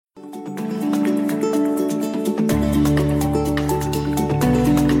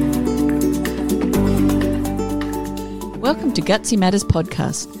Welcome to Gutsy Matters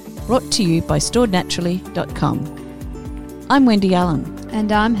podcast, brought to you by storednaturally.com. I'm Wendy Allen.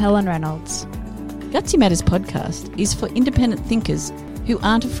 And I'm Helen Reynolds. Gutsy Matters podcast is for independent thinkers who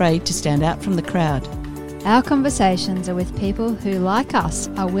aren't afraid to stand out from the crowd. Our conversations are with people who, like us,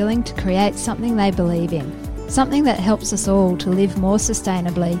 are willing to create something they believe in, something that helps us all to live more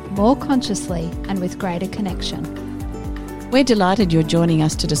sustainably, more consciously, and with greater connection. We're delighted you're joining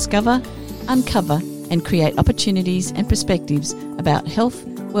us to discover, uncover, and create opportunities and perspectives about health,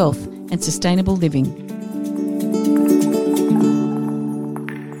 wealth, and sustainable living.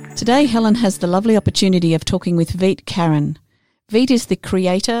 Today, Helen has the lovely opportunity of talking with Veet Karan. Veet is the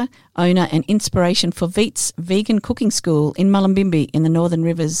creator, owner and inspiration for Veet's Vegan Cooking School in Mullumbimby in the Northern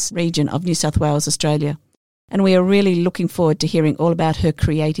Rivers region of New South Wales, Australia. And we are really looking forward to hearing all about her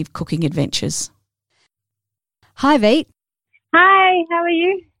creative cooking adventures. Hi, Veet. Hi, how are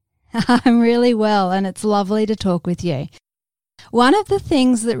you? I'm really well, and it's lovely to talk with you. One of the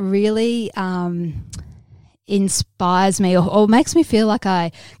things that really inspires me or makes me feel like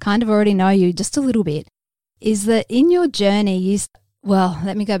I kind of already know you just a little bit is that in your journey,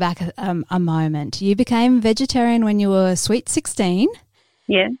 let me go back a moment. You became vegetarian when you were sweet 16.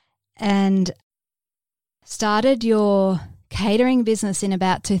 Yeah. And started your catering business in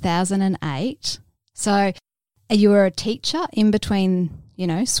about 2008. So you were a teacher in between,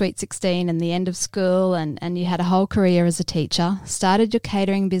 sweet 16 and the end of school, and you had a whole career as a teacher, started your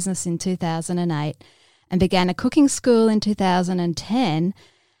catering business in 2008 and began a cooking school in 2010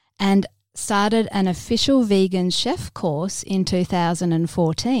 and started an official vegan chef course in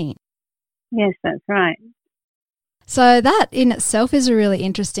 2014. Yes, that's right. So that in itself is a really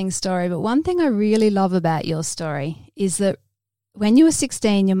interesting story, but one thing I really love about your story is that when you were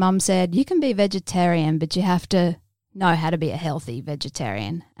 16, your mum said, you can be vegetarian, but you have to know how to be a healthy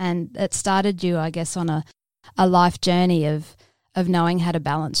vegetarian. And it started you, I guess, on a life journey of knowing how to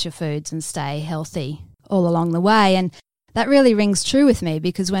balance your foods and stay healthy all along the way. And that really rings true with me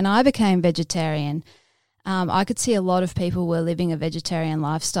because when I became vegetarian, I could see a lot of people were living a vegetarian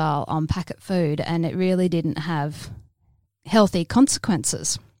lifestyle on packet food, and it really didn't have healthy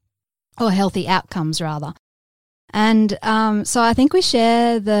consequences or healthy outcomes, rather. And so I think we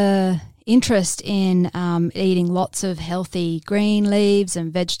share the interest in eating lots of healthy green leaves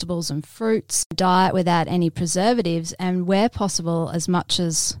and vegetables and fruits, diet without any preservatives, and where possible as much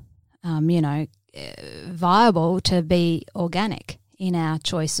as, viable to be organic in our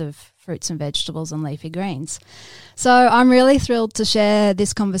choice of fruits and vegetables and leafy greens. So I'm really thrilled to share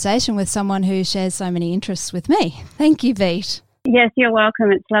this conversation with someone who shares so many interests with me. Thank you, Veet. Yes, you're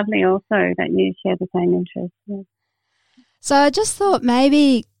welcome. It's lovely also that you share the same interests. Yes. So I just thought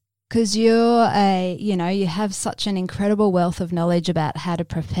maybe because you have such an incredible wealth of knowledge about how to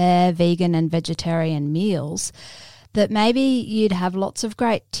prepare vegan and vegetarian meals, that maybe you'd have lots of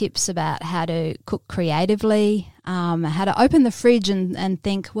great tips about how to cook creatively, how to open the fridge and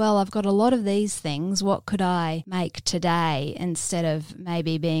think, well, I've got a lot of these things. What could I make today instead of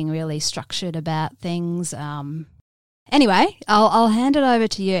maybe being really structured about things? Anyway, I'll hand it over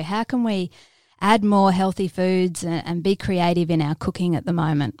to you. How can we add more healthy foods and be creative in our cooking at the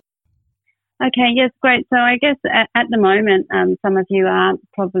moment? Okay, yes, great. So I guess at the moment, some of you aren't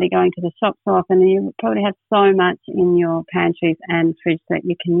probably going to the shops so often, and you probably have so much in your pantries and fridge that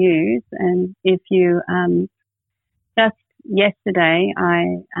you can use. And if you, just yesterday,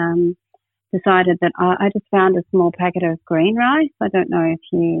 I decided that I just found a small packet of green rice. I don't know if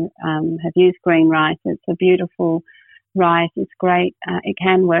you have used green rice. It's a beautiful rice. It's great. It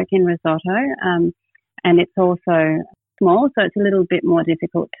can work in risotto, and it's also small, so it's a little bit more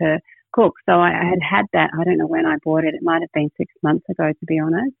difficult to cook. So I had that. I don't know when I bought it. It might have been 6 months ago, to be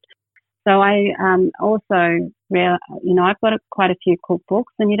honest. So I also, I've got quite a few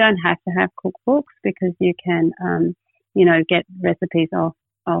cookbooks, and you don't have to have cookbooks because you can, get recipes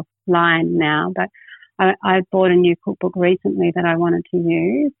offline now. But I bought a new cookbook recently that I wanted to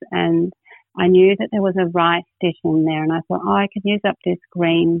use, and I knew that there was a rice dish in there, and I thought, I could use up this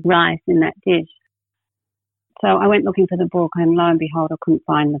green rice in that dish. So I went looking for the book, and lo and behold, I couldn't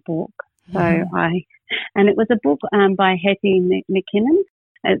find the book. So and it was a book by Hetty McKinnon.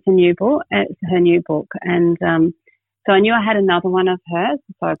 It's a new book. It's her new book, and so I knew I had another one of hers.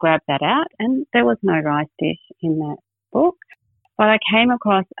 So I grabbed that out, and there was no rice dish in that book. But I came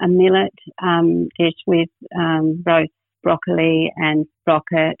across a millet dish with roast broccoli and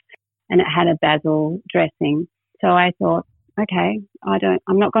sprocket, and it had a basil dressing. So I thought, okay,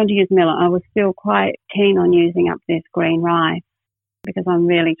 I'm not going to use millet. I was still quite keen on using up this green rice because I'm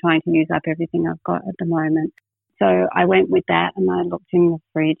really trying to use up everything I've got at the moment. So I went with that, and I looked in the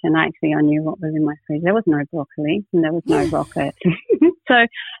fridge, and I knew what was in my fridge. There was no broccoli and there was no rocket. So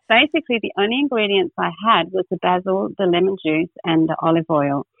basically the only ingredients I had was the basil, the lemon juice and the olive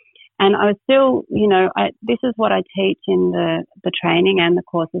oil. And I was still, this is what I teach in the training and the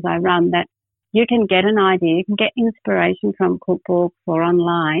courses I run, that you can get an idea, you can get inspiration from cookbooks or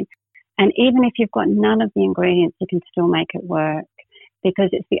online. And even if you've got none of the ingredients, you can still make it work, because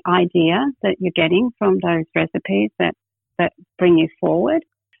it's the idea that you're getting from those recipes that bring you forward.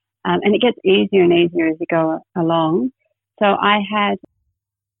 And it gets easier and easier as you go along. So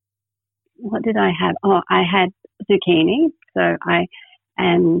what did I have? Oh, I had zucchini.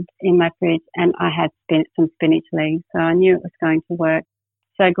 And in my fridge, and I had some spinach leaves. So I knew it was going to work.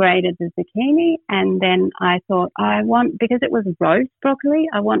 So I grated the zucchini, and then I thought because it was roast broccoli,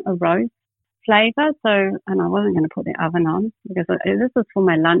 I want a roast flavour. And I wasn't going to put the oven on, because this was for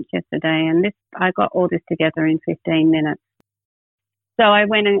my lunch yesterday, and I got all this together in 15 minutes. So I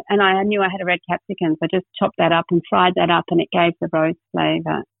went and I knew I had a red capsicum, so I just chopped that up and fried that up, and it gave the roast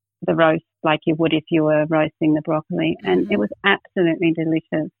flavour, the roast like you would if you were roasting the broccoli, and it was absolutely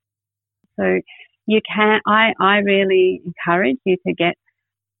delicious. So I really encourage you to get,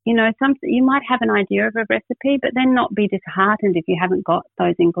 you might have an idea of a recipe, but then not be disheartened if you haven't got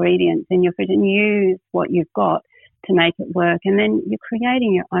those ingredients in your fridge, and use what you've got to make it work. And then you're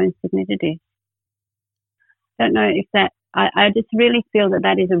creating your own signature dish. Don't know if I just really feel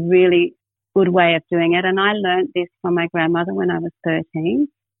that is a really good way of doing it. And I learned this from my grandmother when I was 13.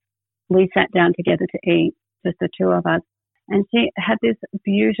 We sat down together to eat, just the two of us. And she had this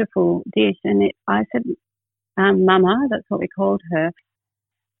beautiful dish. And I said, Mama, that's what we called her,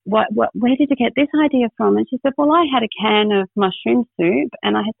 where did you get this idea from? And she said, well, I had a can of mushroom soup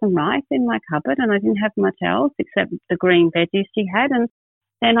and I had some rice in my cupboard and I didn't have much else except the green veggies she had. And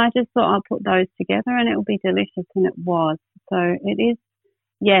then I just thought I'll put those together and it will be delicious. And it was. So it is.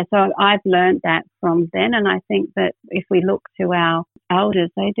 Yeah, so I've learned that from then, and I think that if we look to our elders,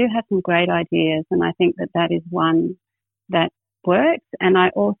 they do have some great ideas, and I think that is one that works. And I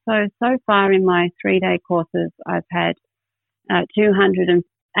also, so far in my 3-day courses, I've had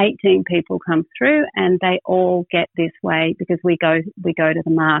 218 people come through, and they all get this way, because we go to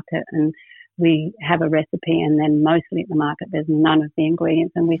the market and we have a recipe, and then mostly at the market there's none of the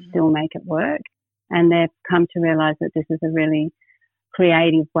ingredients, and we still make it work. And they've come to realise that this is a really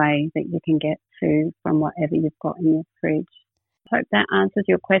creative way that you can get food from whatever you've got in your fridge. Hope that answers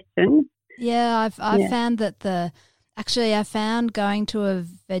your question. Yeah, I've found that I found going to a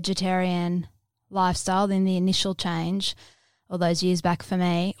vegetarian lifestyle in the initial change, all those years back for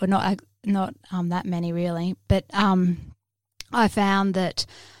me, or not that many really, but I found that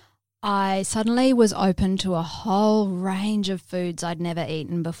I suddenly was open to a whole range of foods I'd never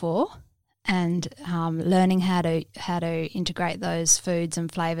eaten before. And learning how to integrate those foods and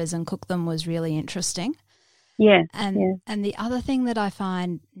flavours and cook them was really interesting. Yeah. And the other thing that I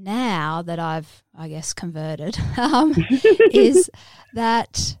find now that I've, I guess, converted is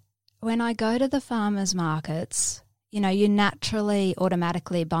that when I go to the farmers markets, you're naturally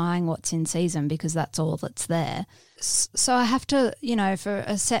automatically buying what's in season because that's all that's there. So I have to, for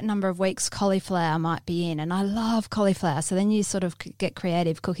a set number of weeks, cauliflower might be in, and I love cauliflower. So then you sort of get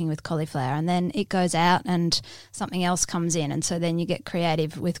creative cooking with cauliflower, and then it goes out and something else comes in, and so then you get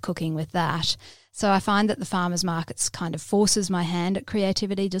creative with cooking with that. So I find that the farmers markets kind of forces my hand at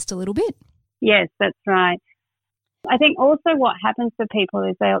creativity just a little bit. Yes, that's right. I think also what happens for people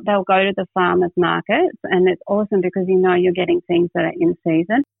is they'll go to the farmers markets, and it's awesome because you're getting things that are in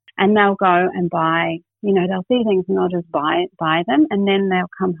season, and they'll go and buy, they'll see things and they'll just buy them, and then they'll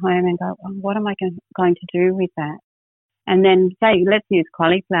come home and go, oh, what am I going to do with that? And then say, let's use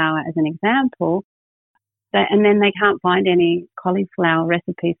cauliflower as an example, and then they can't find any cauliflower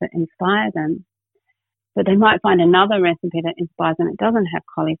recipes that inspire them. But they might find another recipe that inspires them. It doesn't have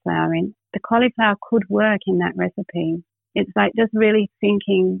cauliflower in. The cauliflower could work in that recipe. It's like just really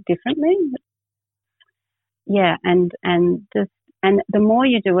thinking differently. Yeah, and the more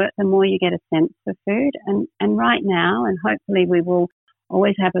you do it, the more you get a sense for food. And right now, and hopefully we will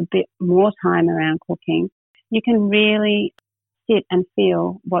always have a bit more time around cooking, you can really sit and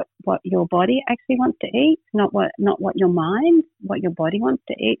feel what your body actually wants to eat, not what your mind, what your body wants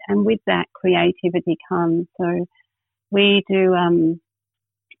to eat. And with that, creativity comes. So we do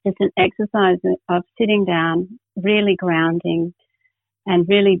just an exercise of sitting down, really grounding, and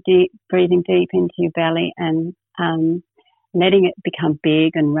really breathing deep into your belly, and letting it become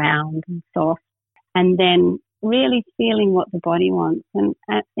big and round and soft, and then really feeling what the body wants. And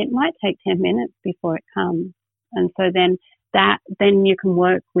it might take 10 minutes before it comes. And so then that then you can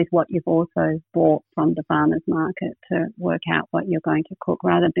work with what you've also bought from the farmer's market to work out what you're going to cook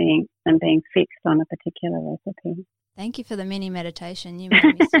rather than being fixed on a particular recipe. Thank you for the mini meditation. You made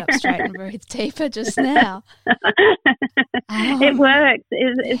me sit up straight and breathe deeper just now. It works,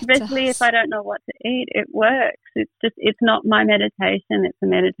 especially if I don't know what to eat. It works. It's not my meditation. It's a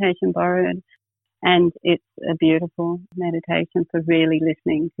meditation borrowed, and it's a beautiful meditation for really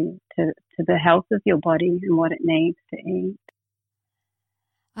listening to the health of your body and what it needs to eat.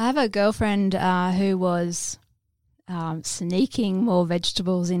 I have a girlfriend who was sneaking more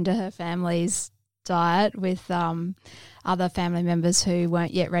vegetables into her family's diet with other family members who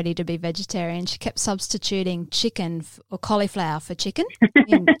weren't yet ready to be vegetarian. She kept substituting chicken or cauliflower for chicken.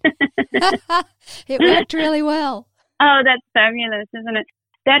 It worked really well. Oh, that's fabulous, isn't it?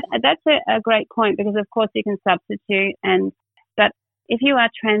 That's a great point, because of course you can substitute, but if you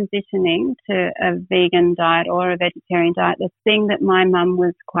are transitioning to a vegan diet or a vegetarian diet, the thing that my mum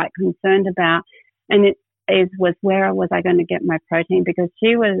was quite concerned about was where was I going to get my protein, because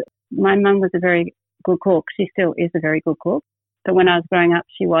my mum was a very good cook. She still is a very good cook. But when I was growing up,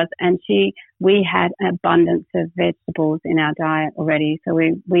 she was. And we had an abundance of vegetables in our diet already. So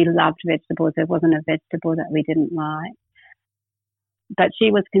we loved vegetables. There wasn't a vegetable that we didn't like. But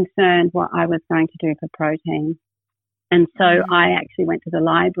she was concerned what I was going to do for protein. And so I actually went to the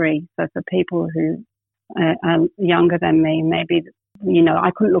library. So for people who are younger than me, maybe,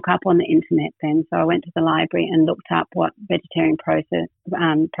 I couldn't look up on the internet then. So I went to the library and looked up what vegetarian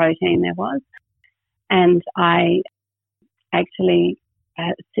protein there was. And I actually,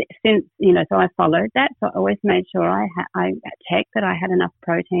 so I followed that. So I always made sure I checked that I had enough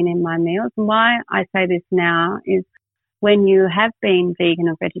protein in my meals. And why I say this now is when you have been vegan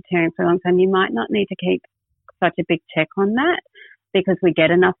or vegetarian for a long time, you might not need to keep such a big check on that, because we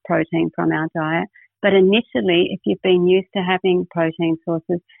get enough protein from our diet. But initially, if you've been used to having protein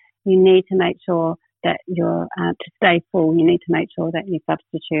sources, you need to make sure that to stay full, you need to make sure that you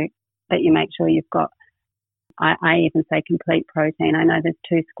substitute, that you make sure you've got, I even say complete protein. I know there's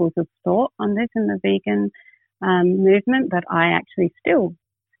two schools of thought on this in the vegan movement, but I actually still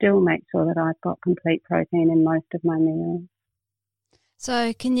make sure that I've got complete protein in most of my meals.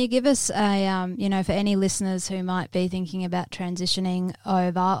 So can you give us for any listeners who might be thinking about transitioning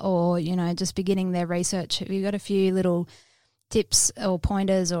over or, just beginning their research, have you got a few little tips or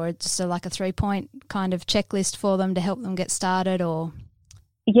pointers, or just like a 3-point kind of checklist for them to help them get started? Or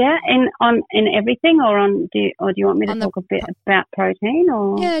yeah, in everything, or do you want me to talk a bit about protein?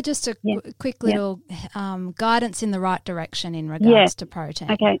 Or just a quick little guidance in the right direction in regards to protein.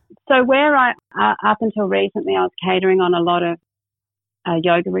 Okay, so where I up until recently I was catering on a lot of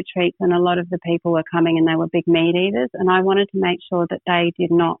yoga retreats, and a lot of the people were coming and they were big meat eaters, and I wanted to make sure that they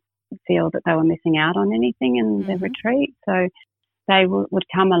did not feel that they were missing out on anything in the retreat. So they would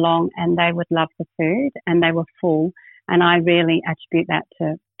come along and they would love the food and they were full, and I really attribute that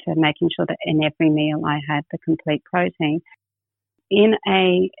to making sure that in every meal I had the complete protein. In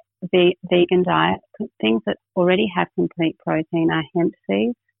a vegan diet, things that already have complete protein are hemp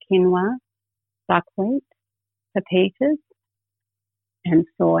seeds, quinoa, buckwheat, pepitas, and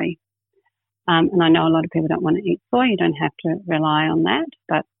soy. And I know a lot of people don't want to eat soy. You don't have to rely on that,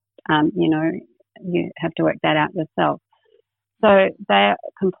 but, you have to work that out yourself. So they're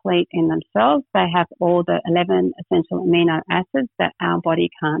complete in themselves. They have all the 11 essential amino acids that our body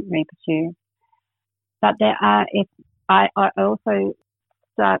can't reproduce. But there are, I also,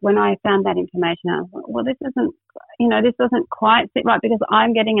 when I found that information out, I was like, well, this doesn't quite sit right, because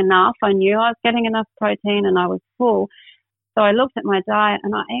I'm getting enough. I knew I was getting enough protein and I was full. So I looked at my diet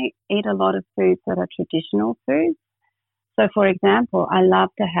and I eat a lot of foods that are traditional foods. So, for example, I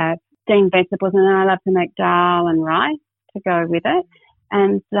love to have steamed vegetables, and then I love to make dal and rice to go with it.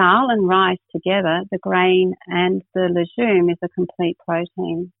 And dal and rice together, the grain and the legume, is a complete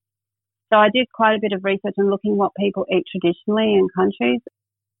protein. So I did quite a bit of research on looking what people eat traditionally in countries,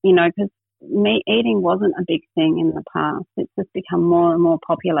 because meat eating wasn't a big thing in the past. It's just become more and more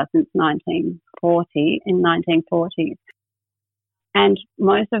popular since 1940s. And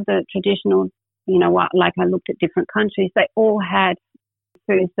most of the traditional, like I looked at different countries, they all had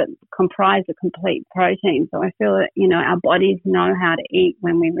foods that comprise a complete protein. So I feel that, our bodies know how to eat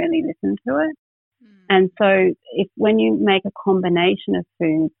when we really listen to it. And so when you make a combination of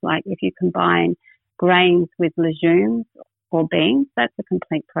foods, like if you combine grains with legumes or beans, that's a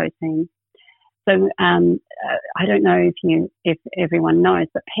complete protein. So I don't know if everyone knows,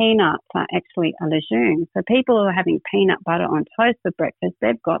 but peanuts are actually a legume. So people who are having peanut butter on toast for breakfast,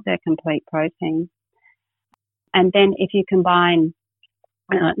 they've got their complete protein. And then if you combine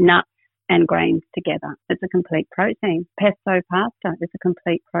nuts and grains together. It's a complete protein. Pesto pasta is a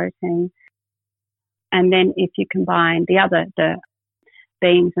complete protein. And then if you combine the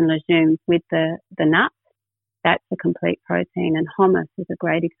beans and legumes with the nuts, that's a complete protein. And hummus is a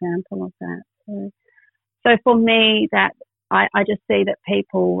great example of that. So for me, that I just see that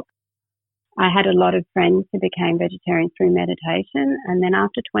people, I had a lot of friends who became vegetarians through meditation, and then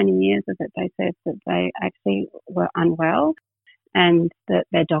after 20 years of it, they said that they actually were unwell, and that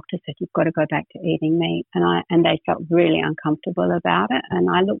their doctor said, you've got to go back to eating meat. And they felt really uncomfortable about it. And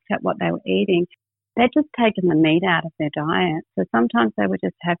I looked at what they were eating. They'd just taken the meat out of their diet. So sometimes they were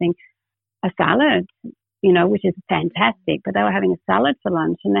just having a salad, you know, which is fantastic, but they were having a salad for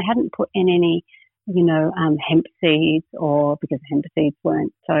lunch, and they hadn't put in any, you know, hemp seeds, or because hemp seeds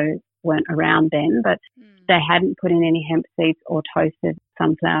weren't around then, but they hadn't put in any hemp seeds or toasted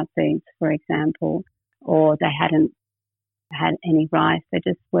sunflower seeds, for example, or they hadn't had any rice. They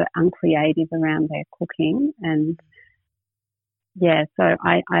just were uncreative around their cooking. And yeah, so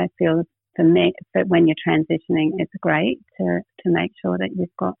I feel for me that when you're transitioning, it's great to make sure that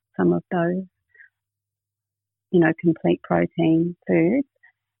you've got some of those, you know, complete protein foods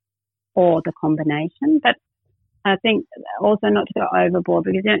or the combination. But I think also not to go overboard,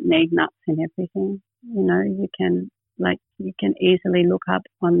 because you don't need nuts in everything. You know, you can easily look up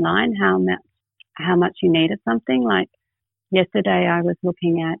online how much you need of something. Like yesterday I was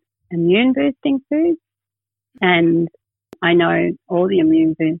looking at immune boosting foods, and I know all the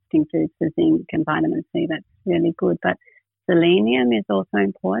immune boosting foods are zinc and vitamin C. That's really good, but selenium is also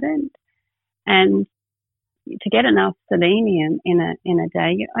important. And to get enough selenium in a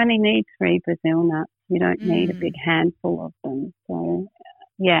day, you only need 3 Brazil nuts. You don't need a big handful of them. So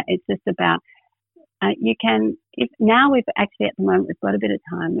yeah, it's just about now we've actually at the moment we've got a bit of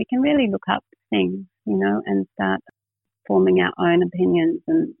time. We can really look up things, you know, and start forming our own opinions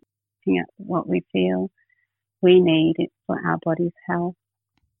and looking at what we feel we need for our body's health.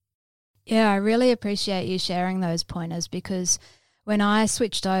 Yeah, I really appreciate you sharing those pointers, because when I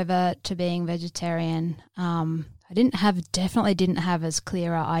switched over to being vegetarian, I definitely didn't have as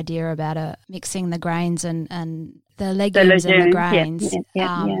clear an idea about mixing the grains and the legumes and the grains.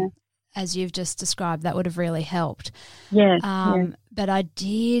 As you've just described, that would have really helped. Yes. But I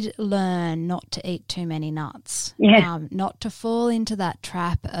did learn not to eat too many nuts, not to fall into that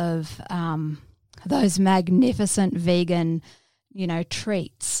trap of those magnificent vegan, you know,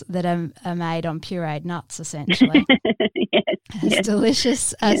 treats that are made on pureed nuts, essentially. As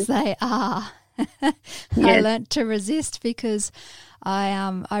delicious as they are. I learnt to resist, because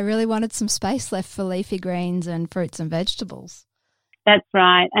I really wanted some space left for leafy greens and fruits and vegetables. That's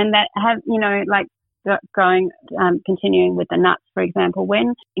right. And that continuing with the nuts, for example,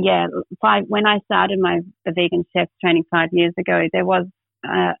 when I started the vegan chef training 5 years ago, there was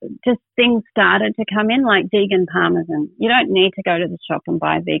just things started to come in, like vegan parmesan. You don't need to go to the shop and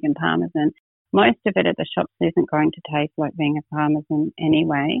buy vegan parmesan. Most of it at the shops isn't going to taste like vegan parmesan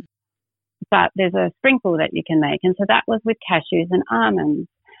anyway. But there's a sprinkle that you can make. And so that was with cashews and almonds.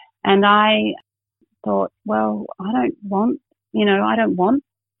 And I thought, well, I don't want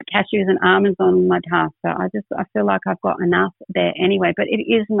cashews and almonds on my pasta. I feel like I've got enough there anyway. But it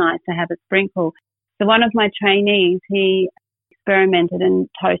is nice to have a sprinkle. So one of my trainees, he experimented and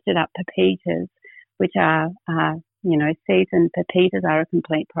toasted up pepitas, which are, seasoned pepitas are a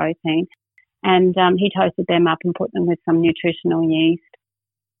complete protein. And he toasted them up and put them with some nutritional yeast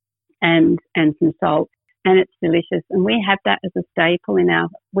and some salt, and it's delicious. And we have that as a staple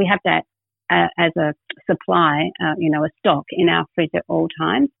we have that as a supply, a stock in our fridge at all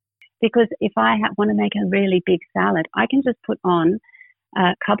times. Because if I want to make a really big salad, I can just put on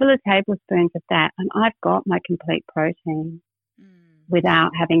a couple of tablespoons of that, and I've got my complete protein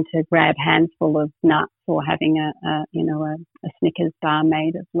without having to grab handful of nuts or having a Snickers bar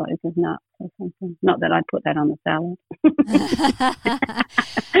made of loads of nuts or something. Not that I'd put that on the salad.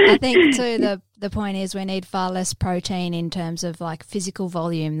 I think too the point is we need far less protein in terms of like physical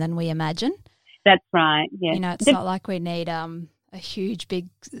volume than we imagine. That's right. Yeah. You know, it's not like we need a huge big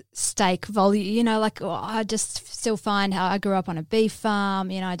steak volume. You know, I just still find how I grew up on a beef farm.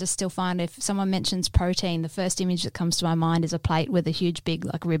 You know, I just still find if someone mentions protein, the first image that comes to my mind is a plate with a huge big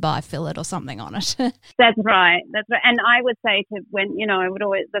like ribeye fillet or something on it. That's right. And I would say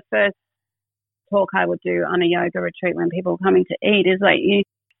the first talk I would do on a yoga retreat when people are coming to eat is like, you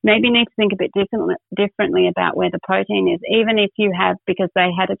maybe need to think a bit differently about where the protein is, even if you have, because they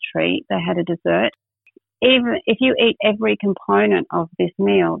had a treat, they had a dessert. Even if you eat every component of this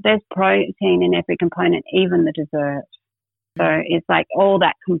meal, there's protein in every component, even the dessert. So it's like all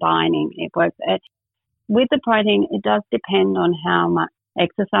that combining, it works. With the protein, it does depend on how much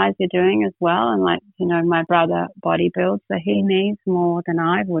exercise you're doing as well. And like, you know, my brother bodybuilds, so he needs more than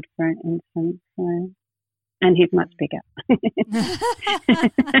I would, for instance. So, and he's much bigger.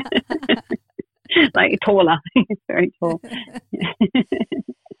 Like taller. He's very tall.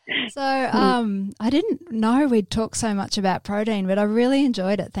 So I didn't know we'd talk so much about protein, but I really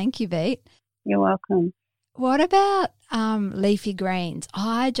enjoyed it. Thank you, Veet. You're welcome. What about leafy greens?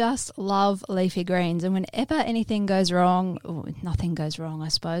 I just love leafy greens, and whenever anything goes wrong, nothing goes wrong, I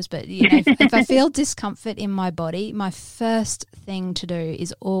suppose, but you know, if I feel discomfort in my body, my first thing to do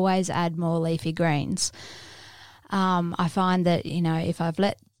is always add more leafy greens. I find that, you know, if I've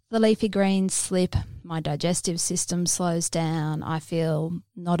let the leafy greens slip, my digestive system slows down. I feel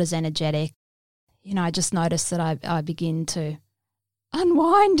not as energetic. You know, I just notice that I begin to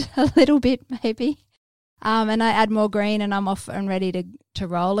unwind a little bit maybe. And I add more green and I'm off and ready to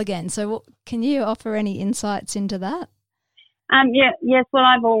roll again. So can you offer any insights into that? Yes. Well,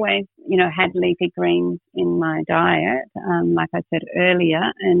 I've always, you know, had leafy greens in my diet, like I said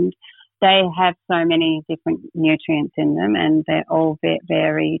earlier, and they have so many different nutrients in them, and they're all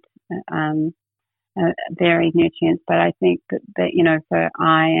varied nutrients. But I think that, you know, for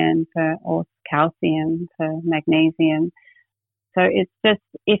iron, or calcium, for magnesium. So it's just,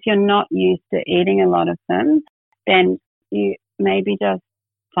 if you're not used to eating a lot of them, then you maybe just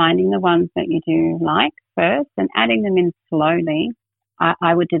finding the ones that you do like first and adding them in slowly.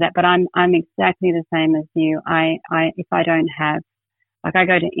 I would do that, but I'm exactly the same as you. If I don't have, like, I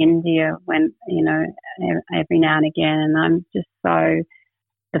go to India when, you know, every now and again, and I'm just so,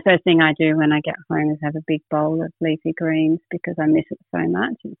 the first thing I do when I get home is have a big bowl of leafy greens because I miss it so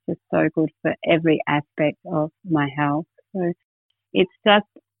much. It's just so good for every aspect of my health. So it's just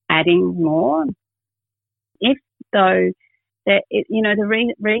adding more. If though that you know,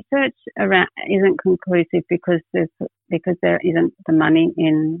 the research around isn't conclusive because there isn't the money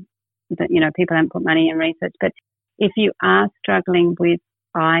in that, you know, people haven't put money in research. But if you are struggling with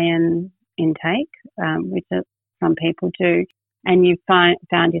iron intake, which some people do, and you found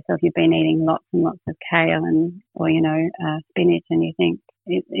yourself you've been eating lots and lots of kale or spinach, and you think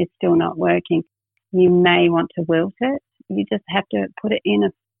it's still not working, you may want to wilt it. You just have to put it in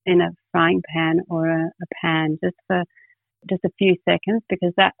a frying pan or a pan just for just a few seconds,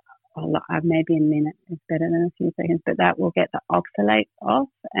 because that, maybe a minute is better than a few seconds, but that will get the oxalates off.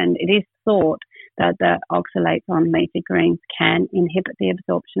 And it is thought that the oxalates on leafy greens can inhibit the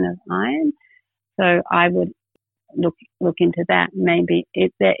absorption of iron. So I would look into that. Maybe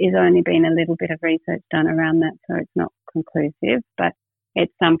there is only been a little bit of research done around that, so it's not conclusive, but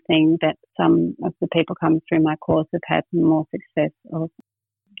it's something that some of the people coming through my course have had more success of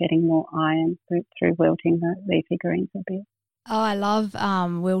getting more iron through wilting the leafy greens a bit. Oh, I love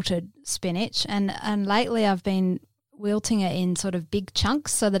wilted spinach, and lately I've been wilting it in sort of big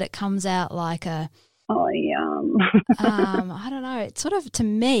chunks so that it comes out like a... Oh, yum. I don't know. It sort of, to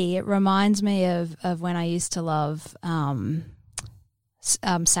me, it reminds me of when I used to love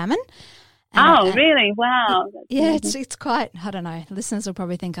salmon. Really? Wow. Yeah, it's quite, I don't know, listeners will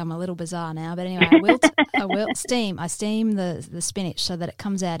probably think I'm a little bizarre now, but anyway, I steam the spinach so that it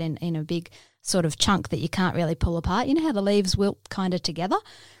comes out in a big sort of chunk that you can't really pull apart. You know how the leaves wilt kind of together?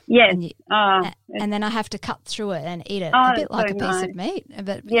 Yes. And then I have to cut through it and eat it a bit like a piece of meat.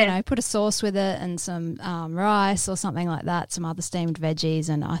 But, you know, put a sauce with it and some rice or something like that, some other steamed veggies,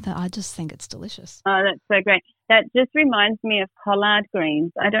 and I just think it's delicious. Oh, that's so great. That just reminds me of collard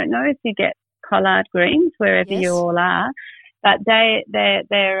greens. I don't know if you get collard greens wherever you all are, but they're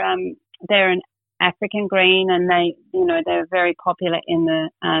an African green, and they're very popular in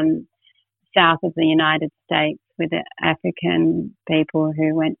the south of the United States with the African people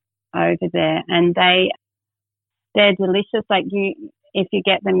who went over there, and they're delicious. Like, if you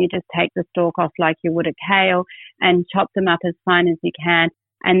get them, you just take the stalk off like you would a kale and chop them up as fine as you can,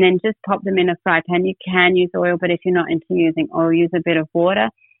 and then just pop them in a fry pan. You can use oil, but if you're not into using oil, use a bit of water.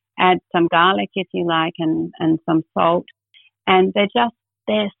 Add some garlic if you like, and some salt, and they're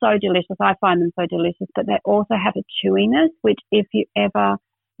so delicious. I find them so delicious, but they also have a chewiness, which if you ever,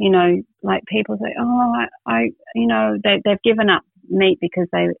 you know, like people say, they've given up meat because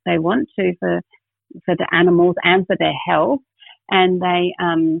they want to for the animals and for their health, and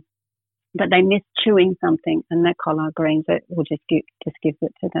but they miss chewing something, and that collard greens, it will just gives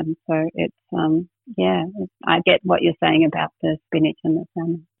it to them. So it's I get what you're saying about the spinach and the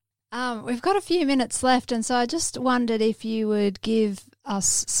salmon. We've got a few minutes left, and so I just wondered if you would give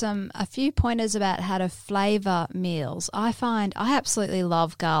us a few pointers about how to flavour meals. I find I absolutely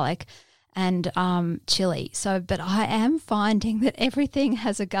love garlic and chili, but I am finding that everything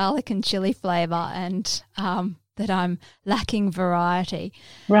has a garlic and chili flavour, and that I'm lacking variety.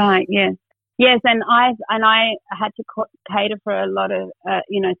 Right. Yes. Yes. And I had to cater for a lot of,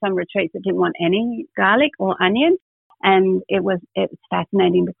 some retreats that didn't want any garlic or onion. And it was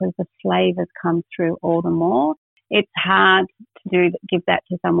fascinating because the flavors come through all the more. It's hard to give that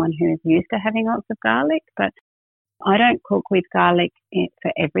to someone who's used to having lots of garlic, but I don't cook with garlic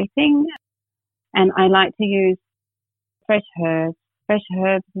for everything. And I like to use fresh herbs. Fresh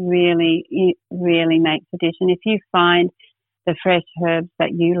herbs really, really makes a dish. And if you find the fresh herbs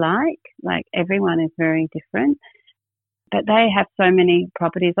that you like everyone is very different, but they have so many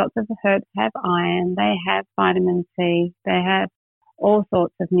properties. Lots of the herbs have iron, they have vitamin C, they have all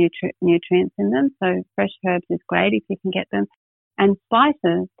sorts of nutrients in them. So fresh herbs is great if you can get them. And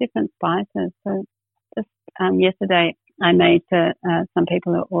spices, different spices. So just yesterday I made for some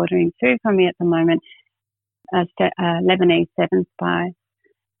people who are ordering food from me at the moment, a Lebanese 7-spice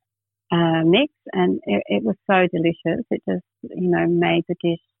mix, and it was so delicious. It just, made the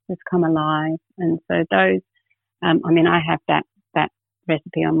dish just come alive. And so those, I have that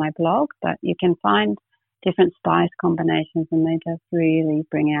recipe on my blog, but you can find different spice combinations and they just really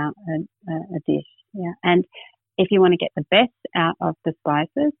bring out a dish. Yeah. And if you want to get the best out of the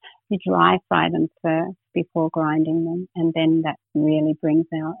spices, you dry fry them first before grinding them, and then that really brings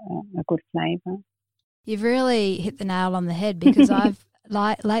out a good flavour. You've really hit the nail on the head, because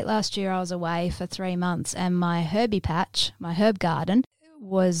late last year I was away for 3 months and my herbie patch, my herb garden,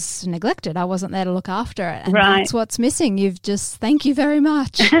 was neglected. I wasn't there to look after it. And that's what's missing. Thank you very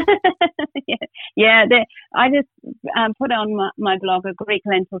much. Yeah. I just put on my blog a Greek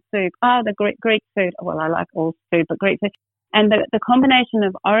lentil soup. Oh, the Greek food. Well, I like all food, but Greek food. And the combination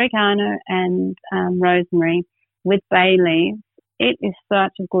of oregano and rosemary with bay leaves, it is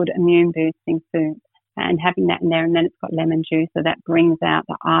such a good immune boosting soup. And having that in there, and then it's got lemon juice, so that brings out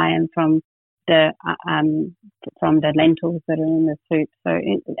the iron from the lentils that are in the soup. So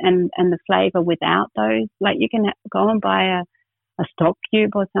and the flavour without those, like you can go and buy a stock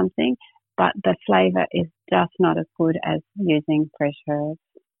cube or something, but the flavour is just not as good as using fresh herbs.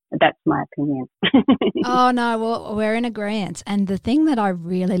 That's my opinion. Oh no, well, we're in agreement. And the thing that I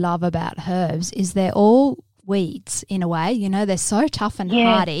really love about herbs is they're all weeds in a way. They're so tough and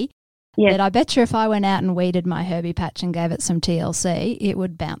hardy. Yes. That I bet you if I went out and weeded my herbie patch and gave it some TLC, it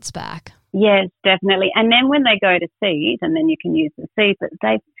would bounce back. Yes, definitely. And then when they go to seed, and then you can use the seed, but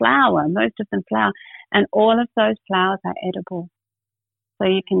they flower, most of them flower, and all of those flowers are edible. So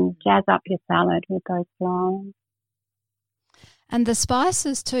you can jazz up your salad with those flowers. And the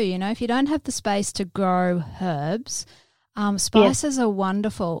spices too, if you don't have the space to grow herbs, spices are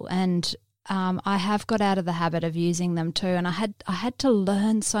wonderful, and I have got out of the habit of using them too, and I had to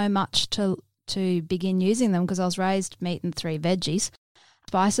learn so much to begin using them because I was raised meat and 3 veggies.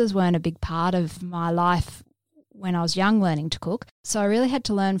 Spices weren't a big part of my life when I was young learning to cook, so I really had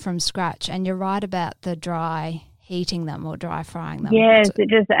to learn from scratch. And you're right about the dry heating them or dry frying them. Yes, it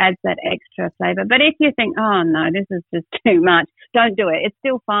just adds that extra flavour. But if you think, oh no, this is just too much, don't do it. It's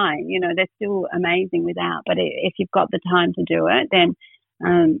still fine. They're still amazing without. But if you've got the time to do it, then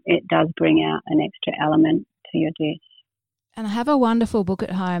it does bring out an extra element to your dish. And I have a wonderful book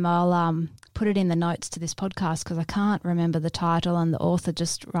at home. I'll put it in the notes to this podcast because I can't remember the title and the author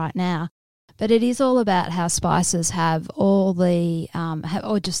just right now. But it is all about how spices have all the,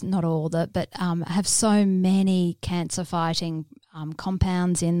 or just not all the, but have so many cancer-fighting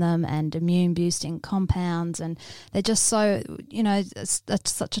compounds in them and immune-boosting compounds, and they're just so,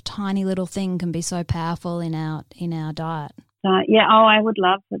 that's such a tiny little thing can be so powerful in our diet. I would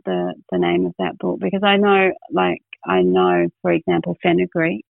love the name of that book, because I know, for example,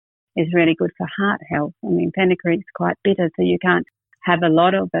 fenugreek is really good for heart health. I mean, fenugreek's quite bitter, so you can't have a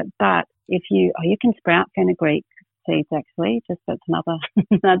lot of it. But if you can sprout fenugreek seeds actually, just that's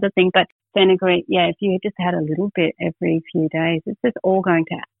another thing. But fenugreek, if you just had a little bit every few days, it's just all going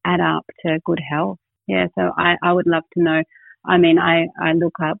to add up to good health. Yeah, so I would love to know. I mean, I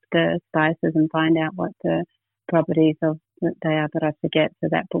look up the spices and find out what the properties of they are, but I forget. So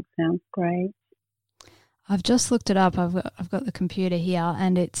that book sounds great. I've just looked it up. I've got the computer here,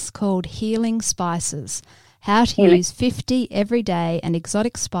 and it's called Healing Spices: How to Use 50 Everyday and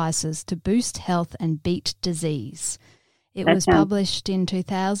Exotic Spices to Boost Health and Beat Disease. It was published in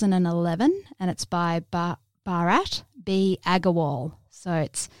 2011, and it's by Bharat B. Agarwal. So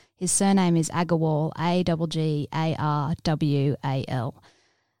his surname is Agarwal, Aggarwal.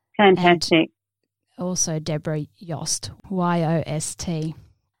 Fantastic. And also Deborah Yost, Yost.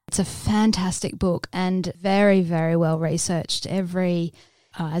 It's a fantastic book and very, very well researched.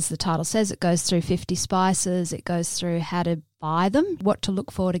 As the title says, it goes through 50 spices. It goes through how to buy them, what to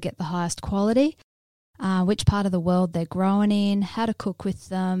look for to get the highest quality. which part of the world they're grown in, how to cook with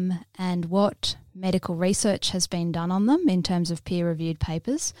them, and what medical research has been done on them in terms of peer-reviewed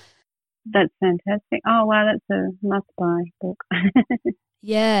papers. That's fantastic. Oh, wow, that's a must-buy book.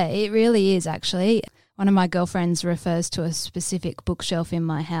 Yeah, it really is, actually. One of my girlfriends refers to a specific bookshelf in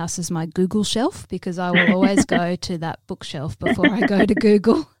my house as my Google shelf, because I will always go to that bookshelf before I go to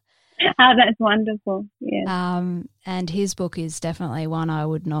Google. Oh, that's wonderful. Yeah. And his book is definitely one I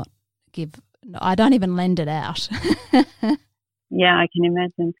would not give. I don't even lend it out. Yeah, I can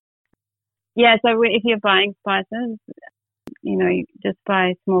imagine. Yeah, so if you're buying spices, you just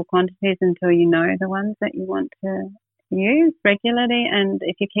buy small quantities until you know the ones that you want to use regularly. And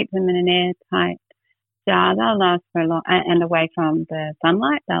if you keep them in an airtight jar, they'll last for a long, and away from the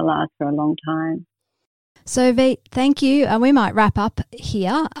sunlight, they'll last for a long time. So, Veet, thank you. We might wrap up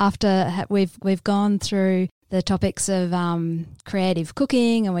here after we've gone through the topics of creative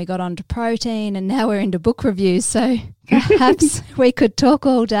cooking, and we got onto protein, and now we're into book reviews. So perhaps we could talk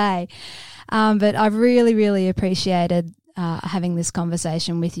all day. But I've really, really appreciated having this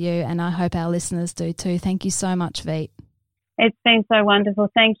conversation with you, and I hope our listeners do too. Thank you so much, Veet. It's been so wonderful.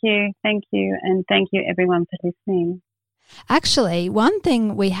 Thank you, and thank you everyone for listening. Actually, one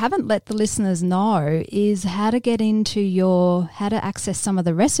thing we haven't let the listeners know is how to get into how to access some of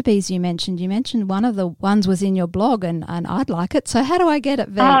the recipes you mentioned. You mentioned one of the ones was in your blog, and I'd like it. So how do I get it,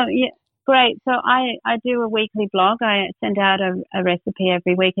 Veet? Oh, yeah, great. So I do a weekly blog. I send out a recipe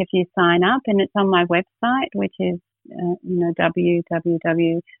every week if you sign up, and it's on my website, which is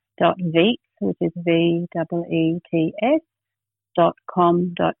www.veets, which is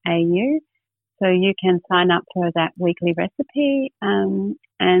veets.com.au. So you can sign up for that weekly recipe. And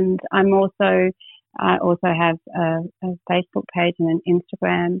I also have a Facebook page and an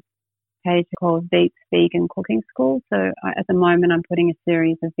Instagram page called Veets Vegan Cooking School. So at the moment I'm putting a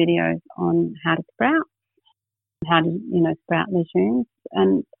series of videos on how to sprout, sprout legumes.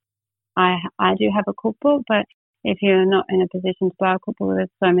 And I do have a cookbook, but if you're not in a position to buy a cookbook,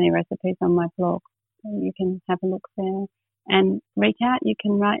 there's so many recipes on my blog. So you can have a look there. And reach out. You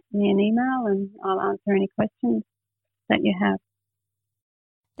can write me an email and I'll answer any questions that you have.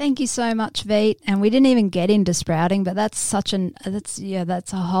 Thank you so much, Veet. And we didn't even get into sprouting, but that's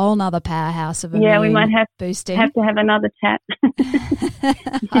a whole nother powerhouse of immune we might boosting. Have to have another chat.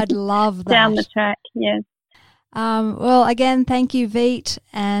 I'd love that. Down the track, yes. Well, again, thank you, Veet,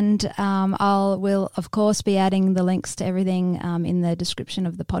 and we'll of course be adding the links to everything in the description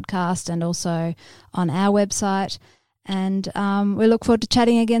of the podcast and also on our website. And we look forward to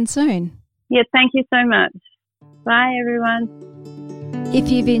chatting again soon. Yeah, thank you so much. Bye, everyone.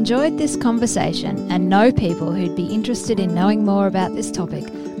 If you've enjoyed this conversation and know people who'd be interested in knowing more about this topic,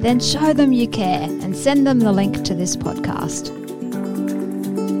 then show them you care and send them the link to this podcast.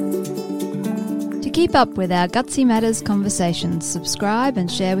 To keep up with our Gutsy Matters conversations, subscribe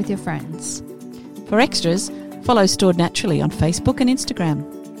and share with your friends. For extras, follow Stored Naturally on Facebook and Instagram.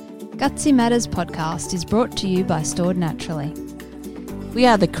 Gutsy Matters podcast is brought to you by Stored Naturally. We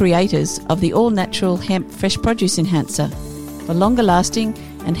are the creators of the all-natural hemp fresh produce enhancer for longer lasting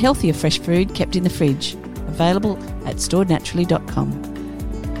and healthier fresh food kept in the fridge. Available at storednaturally.com.